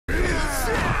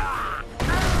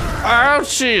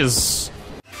Ouchies!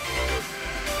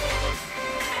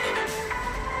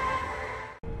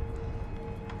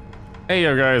 Hey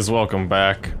yo guys, welcome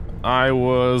back. I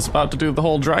was about to do the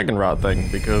whole dragon rot thing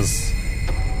because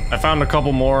I found a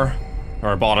couple more, or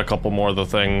I bought a couple more of the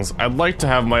things. I'd like to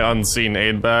have my unseen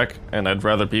aid back, and I'd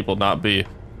rather people not be,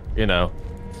 you know,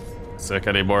 sick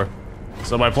anymore.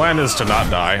 So my plan is to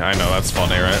not die. I know, that's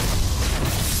funny, right?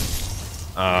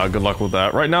 Good luck with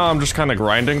that. Right now I'm just kind of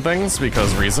grinding things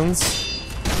because reasons.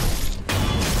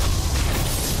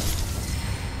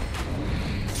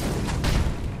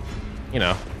 You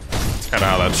know, it's kind of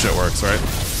how that shit works, right?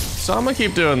 So I'm gonna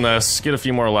keep doing this, get a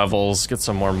few more levels, get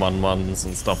some more mun-muns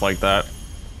and stuff like that.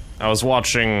 I was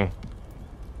watching,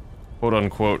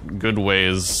 quote-unquote, good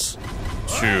ways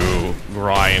to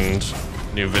grind,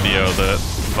 new video that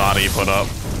Vadi put up.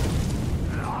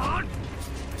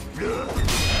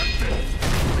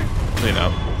 You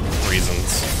know, reasons.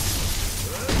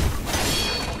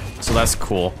 So that's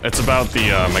cool. It's about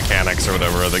the mechanics or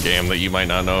whatever of the game that you might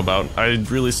not know about.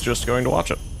 I'd really suggest going to watch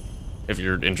it. If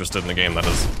you're interested in the game, that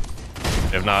is.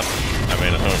 If not, I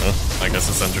mean, I don't know. I guess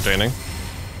it's entertaining.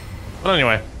 But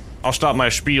anyway, I'll stop my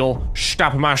spiel,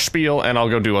 and I'll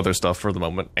go do other stuff for the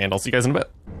moment, and I'll see you guys in a bit.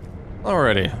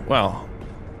 Alrighty, well.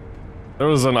 There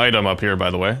was an item up here, by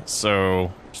the way,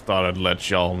 so just thought I'd let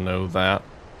y'all know that.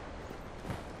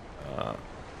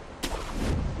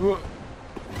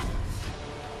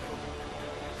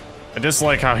 I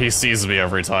dislike how he sees me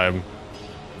every time.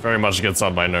 Very much gets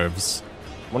on my nerves.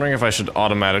 I'm wondering if I should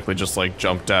automatically just like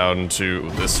jump down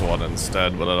to this one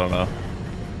instead, but I don't know.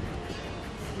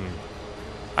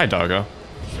 Hi, doggo.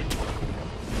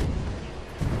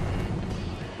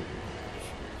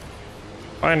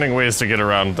 Finding ways to get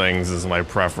around things is my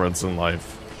preference in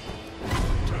life.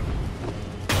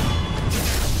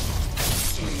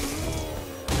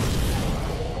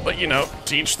 But you know,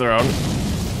 to each their own.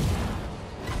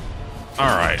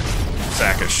 Alright,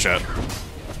 sack of shit.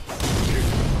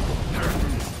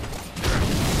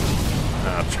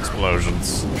 Ouch,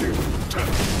 explosions.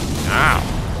 Ow.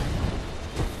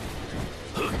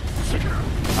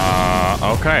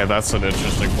 Okay, that's an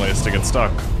interesting place to get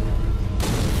stuck.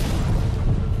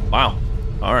 Wow,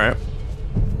 alright.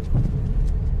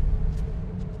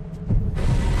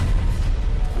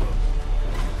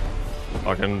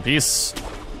 Fucking peace.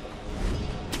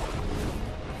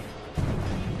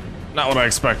 Not what I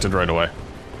expected right away.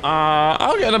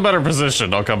 I'll get in a better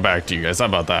position. I'll come back to you guys. How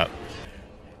about that?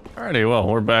 Alrighty, well,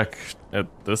 we're back at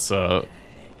this,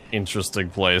 interesting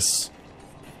place.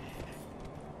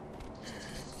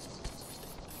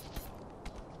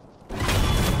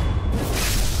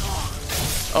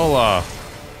 Hola.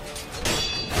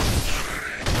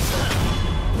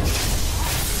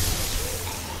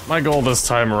 My goal this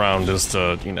time around is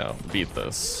to, you know, beat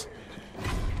this.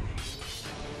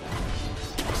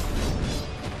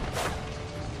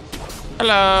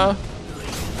 Hello.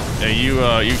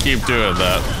 Yeah, you keep doing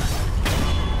that.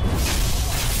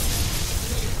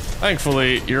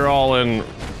 Thankfully, you're all in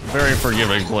very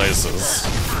forgiving places.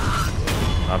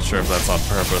 Not sure if that's on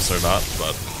purpose or not,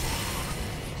 but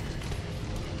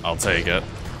I'll take it.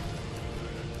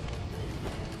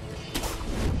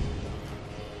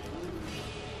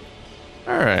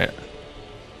 Alright.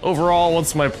 Overall,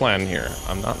 what's my plan here?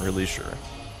 I'm not really sure.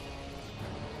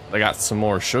 I got some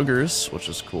more sugars, which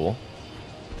is cool.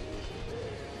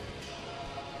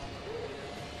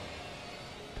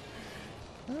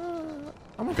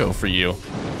 I'm gonna go for you.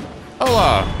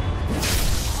 Hola!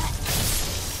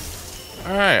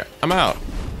 Alright, I'm out.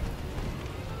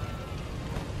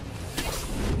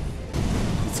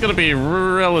 It's gonna be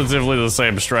relatively the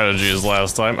same strategy as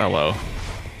last time. Hello.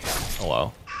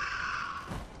 Hello.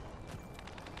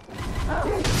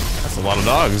 That's a lot of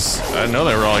dogs. I didn't know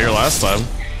they were all here last time.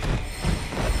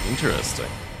 Interesting.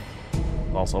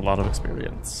 Also a lot of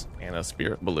experience. And a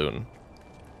spirit balloon.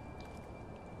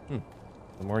 The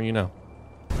more you know.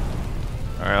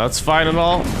 Alright, that's fine and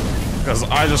all, because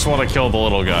I just want to kill the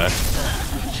little guy.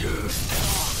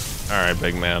 Alright,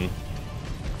 big man.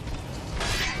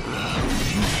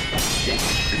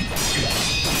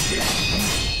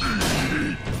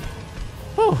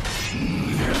 Whew.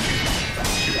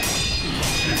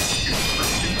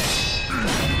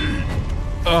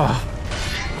 Ugh.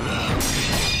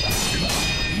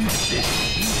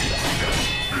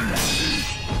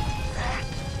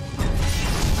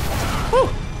 Whew.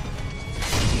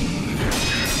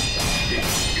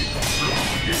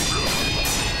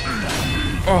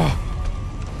 Oh.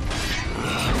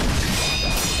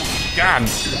 God.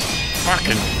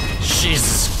 Fucking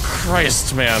Jesus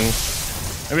Christ, man.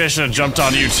 Maybe I should have jumped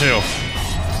on you too.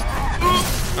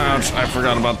 Ouch, I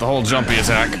forgot about the whole jumpy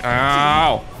attack.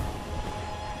 Ow!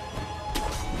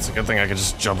 It's a good thing I could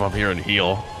just jump up here and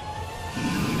heal.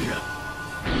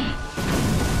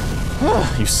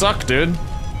 You suck, dude.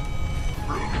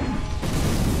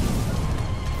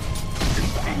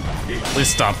 Please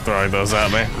stop throwing those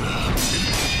at me.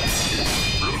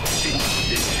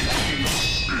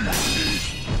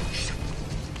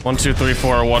 One, two, three,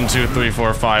 four, 1, 2, 3,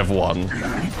 4, 5, 1.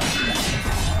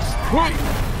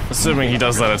 Assuming he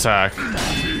does that attack.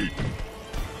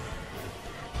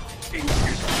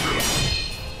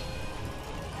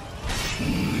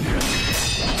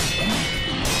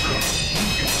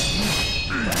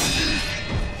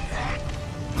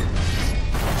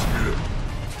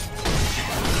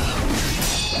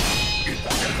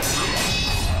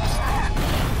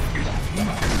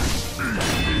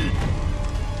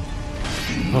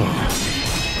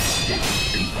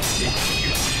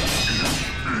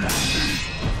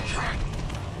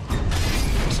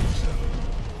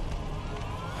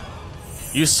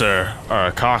 You, sir, are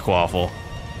a cockwaffle.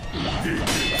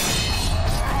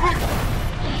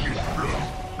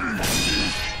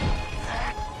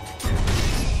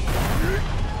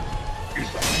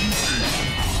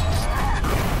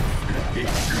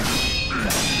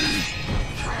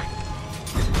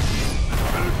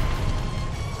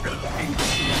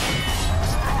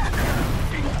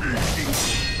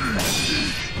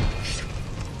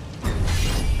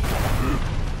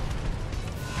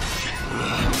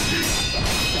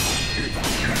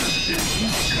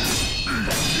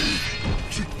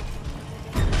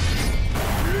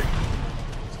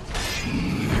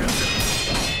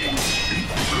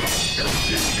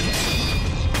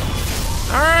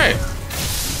 Alright.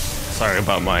 Sorry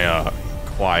about my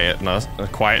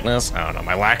quietness. I don't know,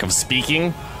 my lack of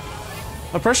speaking.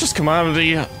 A precious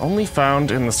commodity only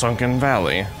found in the sunken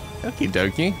valley. Okie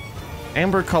dokie.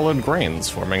 Amber-colored grains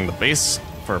forming the base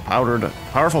for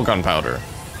powerful gunpowder.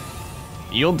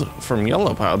 Yield from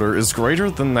yellow powder is greater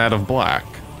than that of black,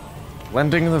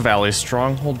 lending the valley's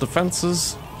stronghold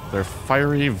defenses their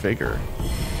fiery vigor.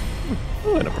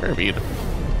 Ooh, and a prayer bead.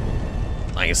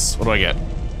 Nice. What do I get?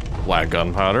 Black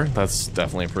gunpowder. That's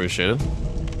definitely appreciated.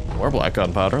 More black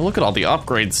gunpowder. Look at all the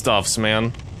upgrade stuffs,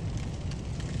 man.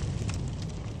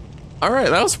 Alright,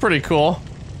 that was pretty cool.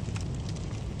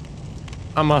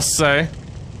 I must say.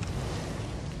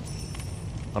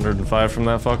 105 from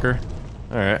that fucker.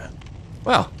 Alright.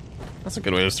 Well, that's a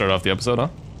good way to start off the episode, huh?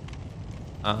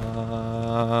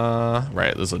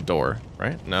 Right, there's a door,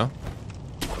 right? No?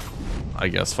 I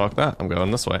guess fuck that. I'm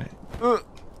going this way.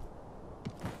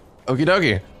 Okie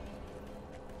dokie.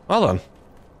 Well done.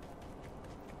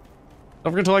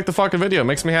 Don't forget to like the fucking video, it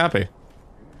makes me happy.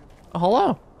 Oh,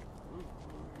 hello.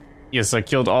 Yes, I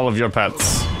killed all of your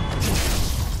pets.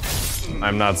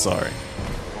 I'm not sorry.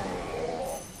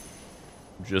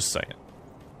 Just saying.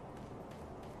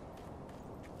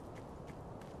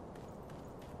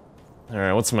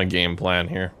 Alright, what's my game plan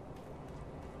here?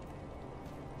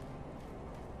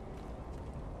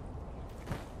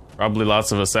 Probably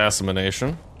lots of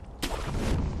assassination.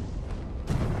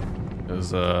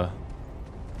 Does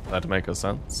that make a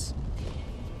sense?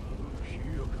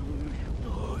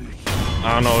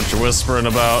 I don't know what you're whispering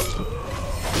about.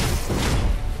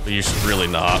 But you should really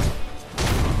not.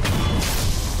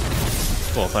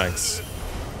 Well, thanks.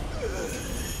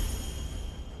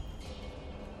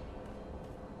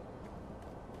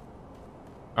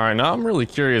 Alright, now I'm really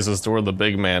curious as to where the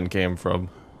big man came from.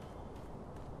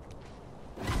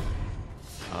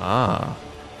 Ah.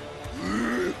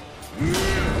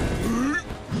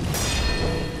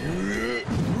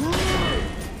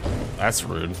 That's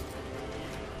rude.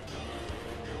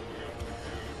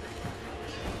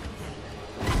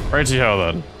 Righty-ho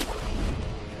then.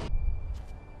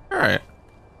 Alright.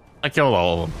 I killed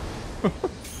all of them.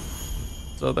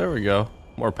 So there we go.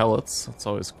 More pellets. That's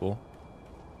always cool.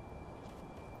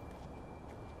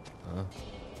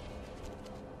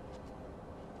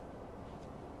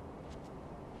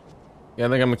 Yeah, I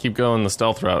think I'm gonna keep going the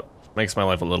stealth route. Makes my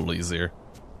life a little easier.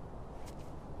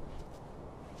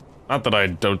 Not that I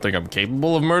don't think I'm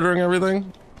capable of murdering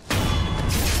everything.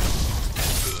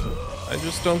 I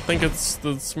just don't think it's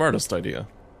the smartest idea.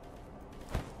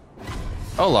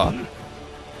 Hola.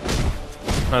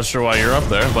 Not sure why you're up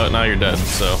there, but now you're dead,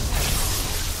 so.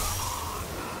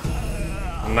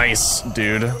 Nice,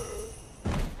 dude.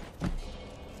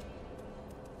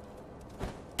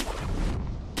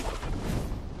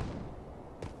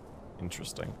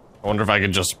 Interesting. I wonder if I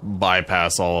could just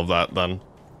bypass all of that then.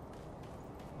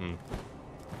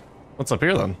 What's up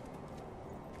here then?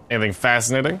 Anything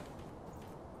fascinating?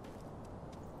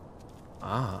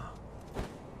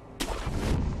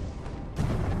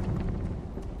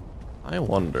 I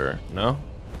wonder. No?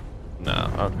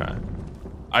 No, okay.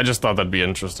 I just thought that'd be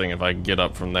interesting if I could get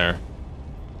up from there.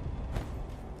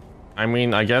 I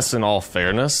mean, I guess in all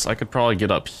fairness, I could probably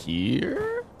get up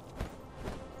here?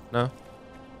 No?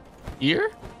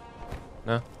 Here?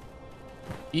 No?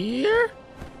 Here?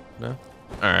 No?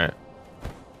 Alright.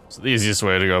 So the easiest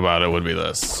way to go about it would be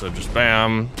this. So just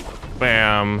bam,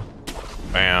 bam,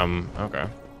 bam. Okay.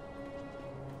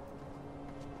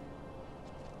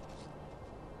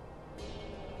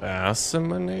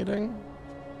 Fascinating?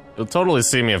 You'll totally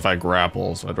see me if I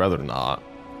grapple, so I'd rather not.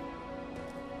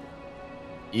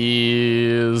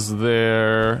 Is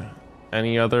there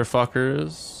any other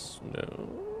fuckers? No.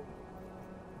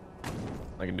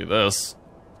 I can do this.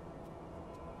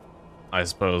 I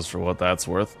suppose, for what that's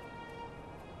worth.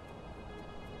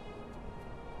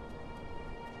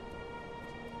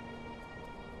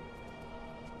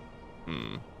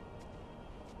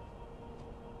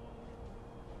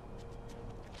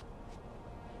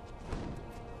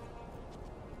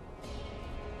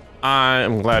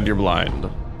 I'm glad you're blind.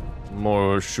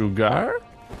 More sugar?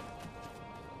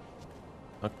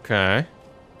 Okay.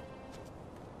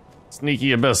 Sneaky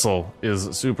Abyssle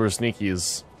is super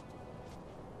sneakies.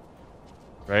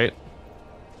 Right?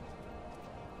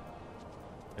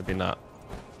 Maybe not.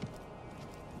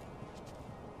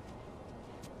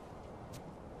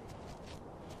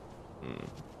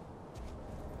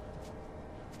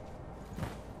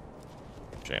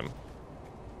 Shame.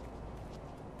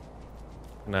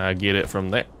 Can I get it from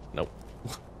there? Nope.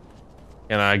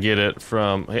 Can I get it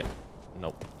from here?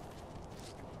 Nope.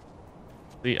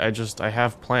 See, I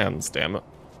have plans, damn it.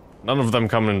 None of them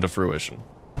come into fruition.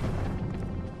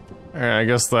 Alright, I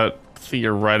guess that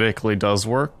theoretically does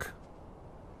work.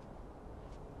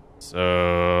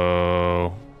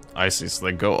 So... I see, so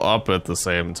they go up at the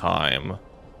same time.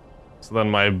 So then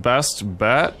my best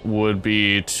bet would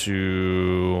be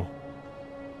to...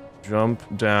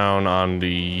 jump down onto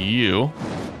you.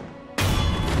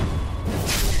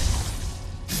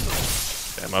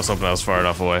 Damn, I was hoping I was far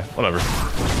enough away. Whatever.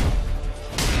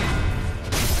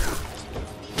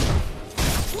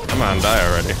 Come on, die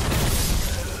already.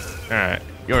 Alright,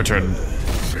 your turn.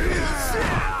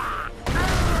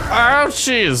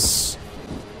 Ouchies!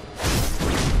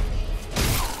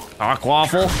 Cock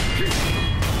waffle?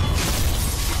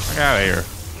 Get out of here.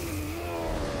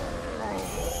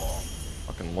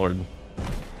 Fucking lord.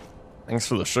 Thanks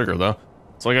for the sugar, though.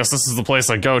 So I guess this is the place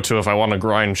I go to if I want to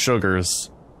grind sugars.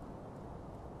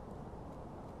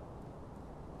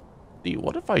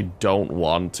 What if I don't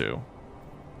want to?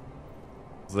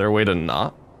 Is there a way to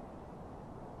not?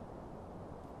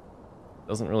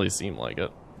 Doesn't really seem like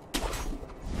it.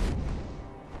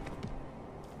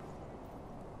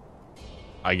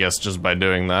 I guess just by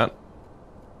doing that.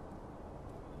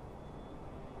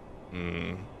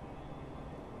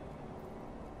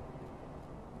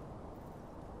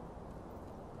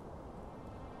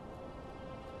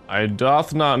 I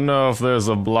doth not know if there's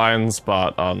a blind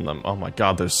spot on them. Oh my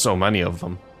god, there's so many of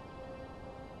them.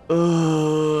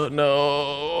 No.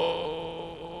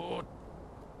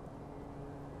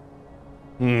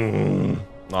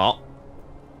 No.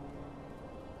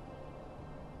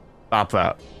 Stop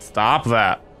that. Stop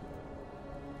that.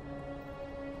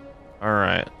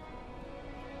 Alright.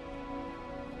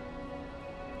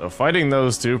 So fighting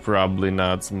those two, probably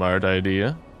not smart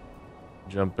idea.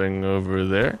 Jumping over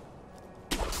there.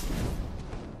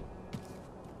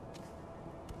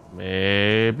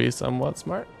 Maybe somewhat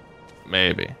smart?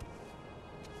 Maybe.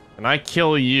 Can I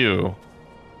kill you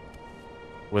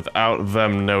without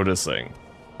them noticing?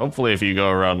 Hopefully if you go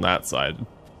around that side.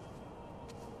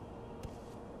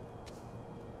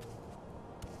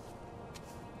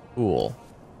 Cool.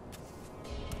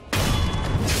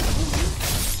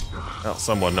 Well,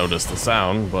 someone noticed the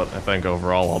sound, but I think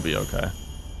overall I'll be okay.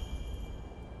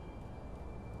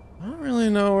 I don't really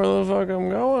know where the fuck I'm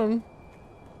going.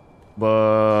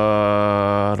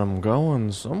 But I'm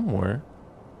going somewhere.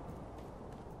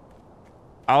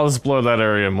 I'll explore that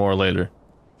area more later.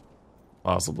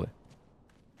 Possibly.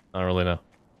 I don't really know.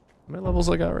 How many levels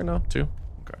I got right now? 2?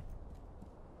 Okay.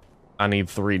 I need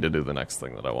 3 to do the next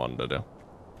thing that I wanted to do.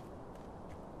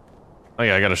 Oh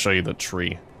yeah, I gotta show you the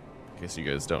tree. In case you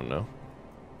guys don't know.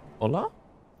 Hola?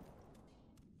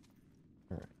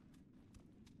 Alright.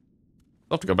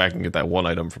 I'll have to go back and get that one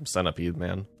item from Centipede,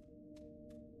 man.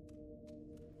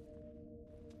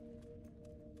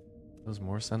 Those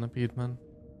more Centipede men?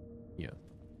 Yeah.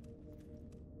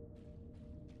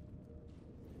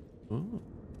 Ooh.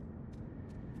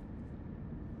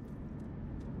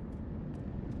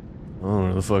 I don't know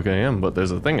where the fuck I am, but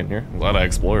there's a thing in here. I'm glad I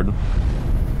explored.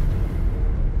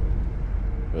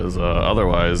 Because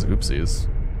otherwise, oopsies.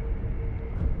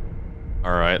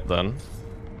 Alright then.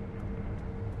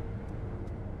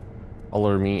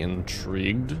 Color me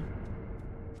intrigued.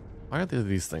 Why are there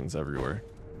these things everywhere?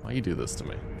 Why you do this to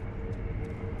me?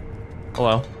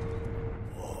 Hello.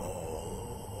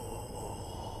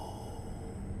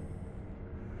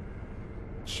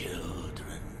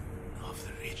 Children of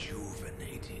the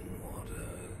rejuvenating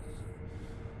waters,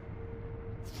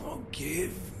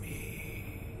 forgive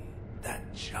me,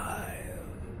 that child.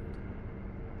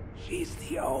 She's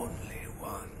the only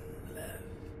one left.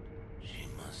 She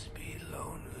must be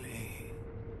lonely,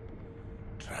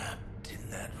 trapped in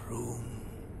that room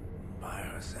by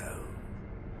herself.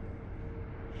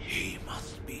 She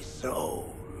must be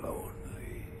so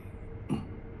lonely.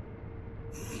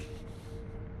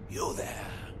 You there?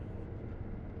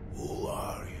 Who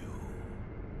are you?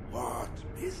 What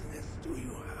business do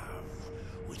you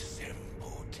have with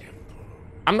Sempo Temple?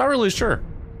 I'm not really sure.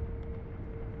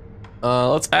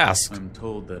 Let's ask. I'm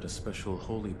told that a special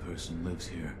holy person lives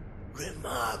here.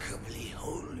 Remarkably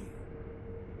holy.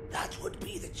 That would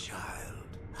be the child,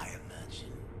 I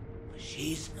imagine. But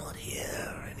she's not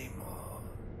here anymore.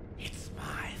 It's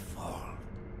my fault.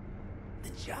 The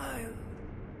child,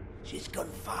 she's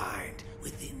confined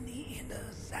within the inner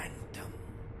sanctum.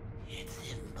 It's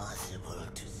impossible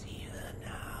to see her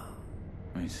now.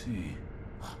 I see.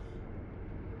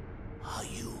 Are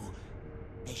you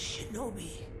a shinobi?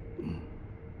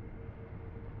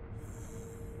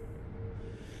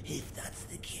 If that's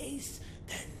the case,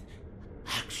 then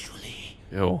actually,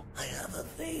 Yo. I have a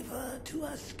favor to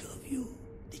ask of you.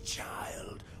 The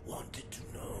child wanted to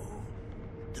know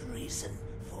the reason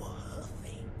for her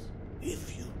fate.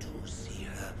 If you do see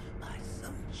her by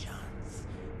some chance,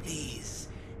 please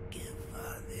give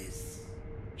her this.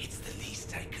 It's the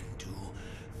least I can do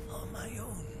for my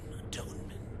own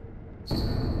atonement.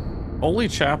 Holy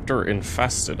chapter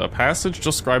infested, a passage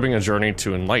describing a journey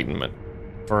to enlightenment.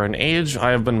 For an age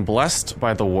I have been blessed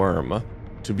by the worm.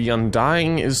 To be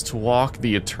undying is to walk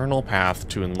the eternal path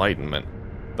to enlightenment.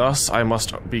 Thus I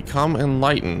must become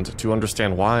enlightened to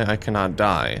understand why I cannot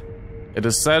die. It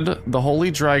is said the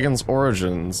holy dragon's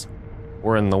origins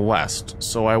were in the west,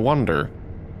 so I wonder,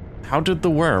 how did the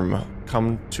worm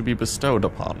come to be bestowed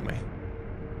upon me?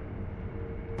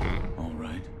 All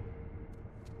right.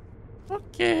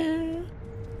 Okay.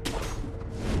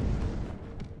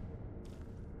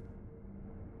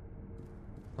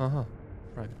 Uh-huh.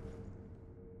 Right.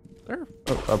 Is there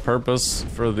a purpose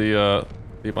for the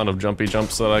amount of jumpy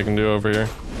jumps that I can do over here?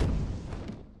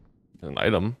 An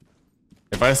item.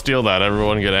 If I steal that,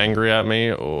 everyone get angry at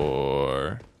me,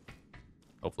 or...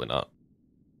 Hopefully not.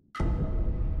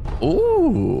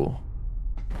 Ooh!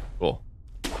 Cool.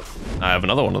 I have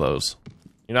another one of those.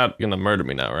 You're not gonna murder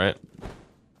me now, right?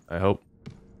 I hope.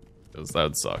 Because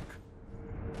that'd suck.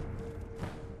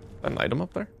 An item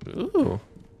up there? Ooh.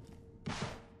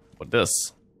 What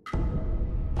this?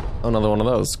 Oh, another one of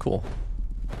those. Cool.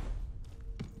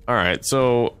 Alright,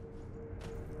 so...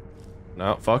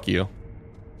 No, fuck you.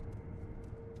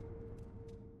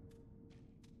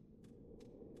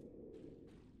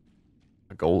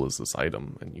 The goal is this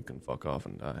item, and you can fuck off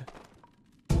and die.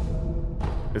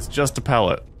 It's just a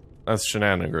pellet. That's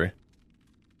shenanigery.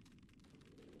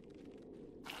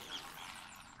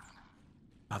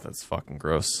 Oh, that's fucking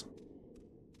gross.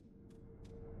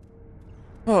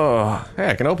 Oh, hey,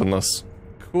 I can open this.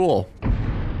 Cool.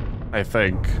 I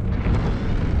think.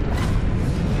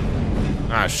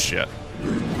 Ah, shit.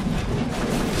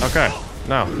 Okay.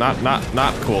 No,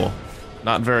 not cool.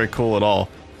 Not very cool at all,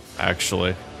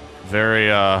 actually. Very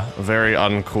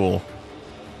uncool.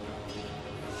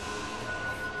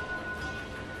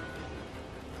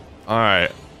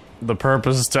 Alright. The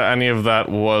purpose to any of that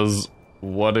was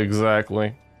what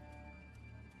exactly?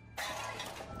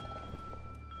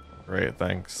 Great,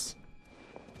 thanks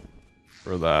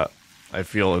for that. I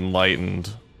feel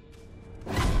enlightened.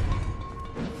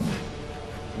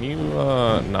 Can you,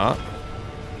 not?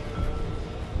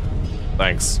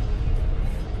 Thanks.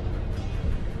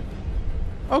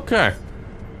 Okay.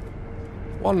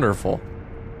 Wonderful.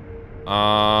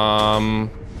 Well,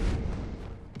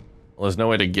 there's no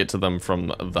way to get to them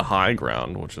from the high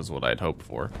ground, which is what I'd hoped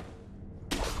for.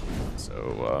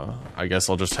 So, I guess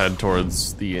I'll just head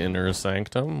towards the inner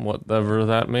sanctum, whatever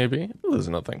that may be. Ooh, there's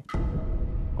nothing.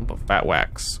 Lump of fat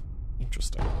wax.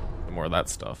 Interesting. More of that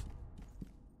stuff.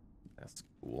 That's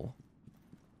cool.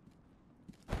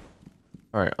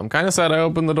 Alright, I'm kind of sad I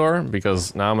opened the door,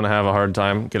 because now I'm going to have a hard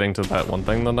time getting to that one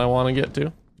thing that I want to get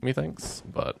to, methinks,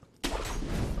 but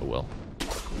oh well.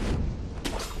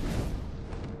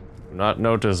 Do not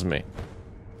notice me.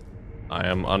 I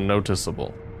am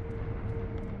unnoticeable.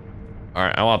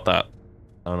 Alright, I want that.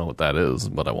 I don't know what that is,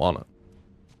 but I want it.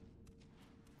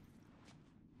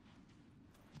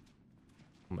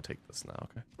 I'm gonna take this now,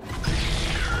 okay?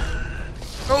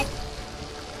 Oh!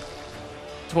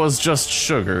 Twas just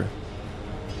sugar.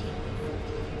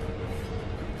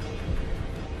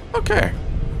 Okay.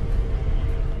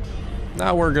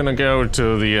 Now we're gonna go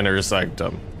to the inner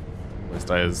sanctum. At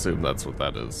least I assume that's what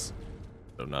that is.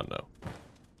 Do not know.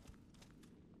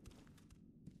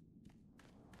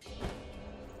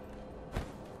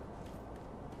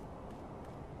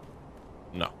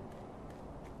 No.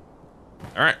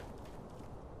 Alright.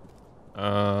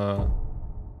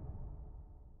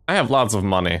 I have lots of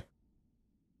money.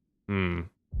 I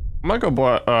might go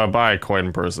buy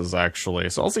coin purses, actually.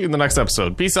 So I'll see you in the next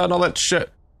episode. Peace out and all that shit.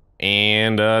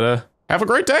 And, have a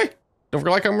great day. Don't forget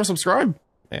to like, comment, subscribe.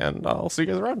 And I'll see you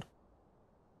guys around.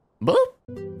 Bye.